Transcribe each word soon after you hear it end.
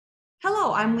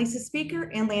Hello, I'm Liisa Speaker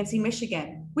in Lansing,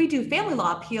 Michigan. We do family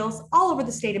law appeals all over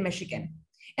the state of Michigan.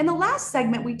 In the last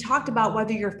segment, we talked about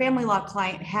whether your family law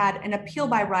client had an appeal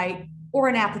by right or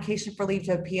an application for leave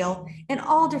to appeal in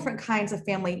all different kinds of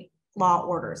family law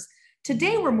orders.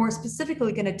 Today, we're more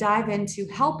specifically going to dive into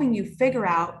helping you figure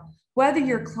out whether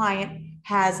your client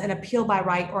has an appeal by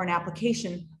right or an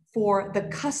application for the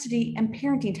custody and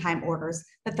parenting time orders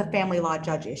that the family law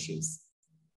judge issues.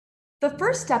 The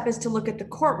first step is to look at the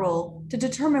court rule to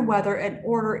determine whether an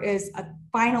order is a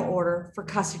final order for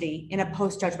custody in a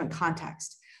post-judgment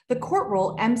context. The court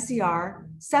rule MCR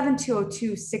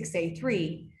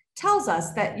 72026A3 tells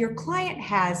us that your client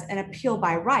has an appeal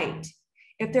by right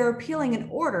if they're appealing an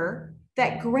order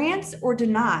that grants or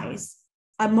denies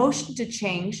a motion to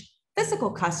change physical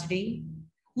custody,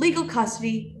 legal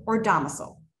custody, or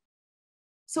domicile.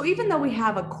 So even though we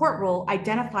have a court rule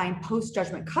identifying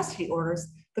post-judgment custody orders,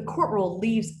 the court rule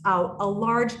leaves out a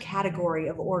large category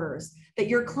of orders that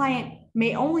your client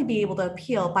may only be able to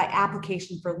appeal by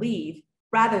application for leave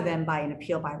rather than by an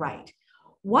appeal by right.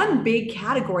 One big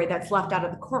category that's left out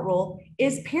of the court rule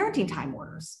is parenting time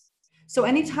orders. So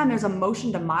anytime there's a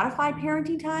motion to modify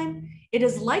parenting time, it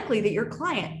is likely that your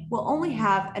client will only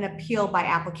have an appeal by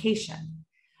application.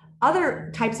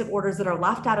 Other types of orders that are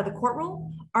left out of the court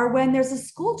rule are when there's a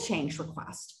school change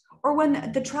request or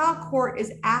when the trial court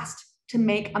is asked to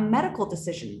make a medical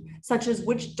decision, such as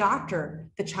which doctor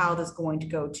the child is going to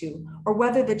go to, or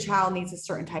whether the child needs a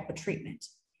certain type of treatment.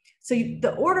 So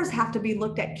the orders have to be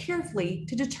looked at carefully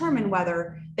to determine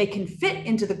whether they can fit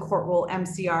into the court rule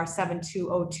MCR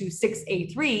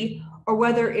 72026A3, or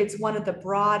whether it's one of the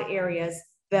broad areas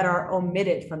that are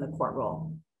omitted from the court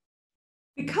rule.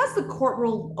 Because the court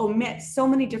rule omits so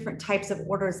many different types of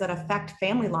orders that affect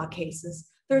family law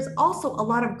cases, there's also a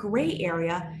lot of gray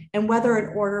area in whether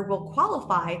an order will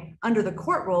qualify under the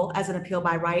court rule as an appeal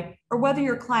by right, or whether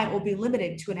your client will be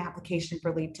limited to an application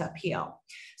for leave to appeal.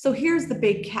 So here's the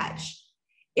big catch.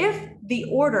 If the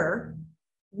order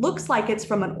looks like it's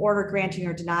from an order granting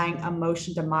or denying a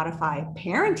motion to modify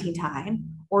parenting time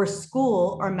or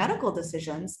school or medical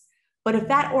decisions, but if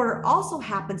that order also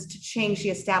happens to change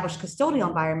the established custodial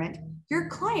environment, your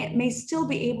client may still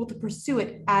be able to pursue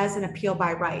it as an appeal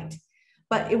by right.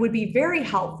 But it would be very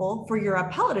helpful for your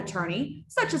appellate attorney,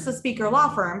 such as the Speaker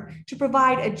Law Firm, to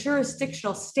provide a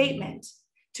jurisdictional statement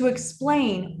to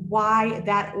explain why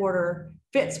that order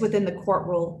fits within the court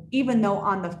rule, even though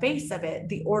on the face of it,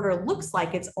 the order looks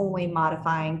like it's only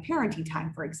modifying parenting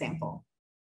time, for example.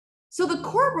 So the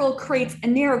court rule creates a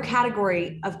narrow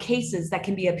category of cases that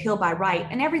can be appealed by right,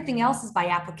 and everything else is by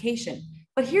application.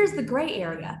 But here's the gray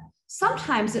area.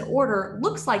 Sometimes an order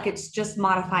looks like it's just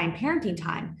modifying parenting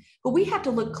time, but we have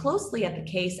to look closely at the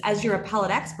case as your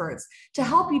appellate experts to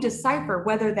help you decipher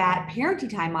whether that parenting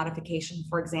time modification,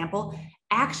 for example,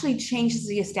 actually changes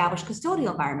the established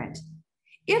custodial environment.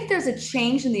 If there's a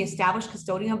change in the established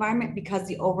custodial environment because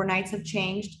the overnights have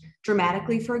changed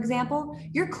dramatically, for example,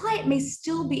 your client may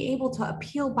still be able to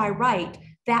appeal by right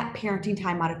that parenting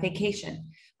time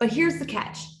modification. But here's the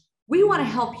catch. We want to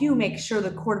help you make sure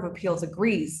the Court of Appeals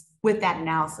agrees with that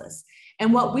analysis.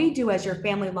 And what we do as your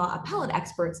family law appellate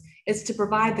experts is to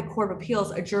provide the Court of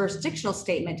Appeals a jurisdictional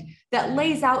statement that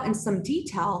lays out in some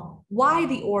detail why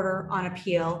the order on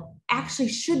appeal actually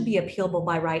should be appealable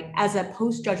by right as a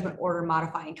post-judgment order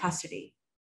modifying custody.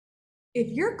 If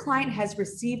your client has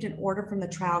received an order from the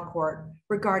trial court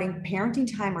regarding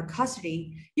parenting time or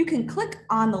custody, you can click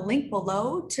on the link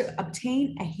below to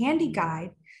obtain a handy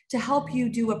guide to help you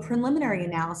do a preliminary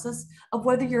analysis of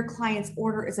whether your client's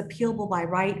order is appealable by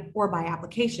right or by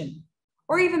application.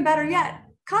 Or even better yet,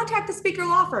 contact the Speaker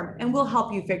Law Firm and we'll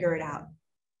help you figure it out.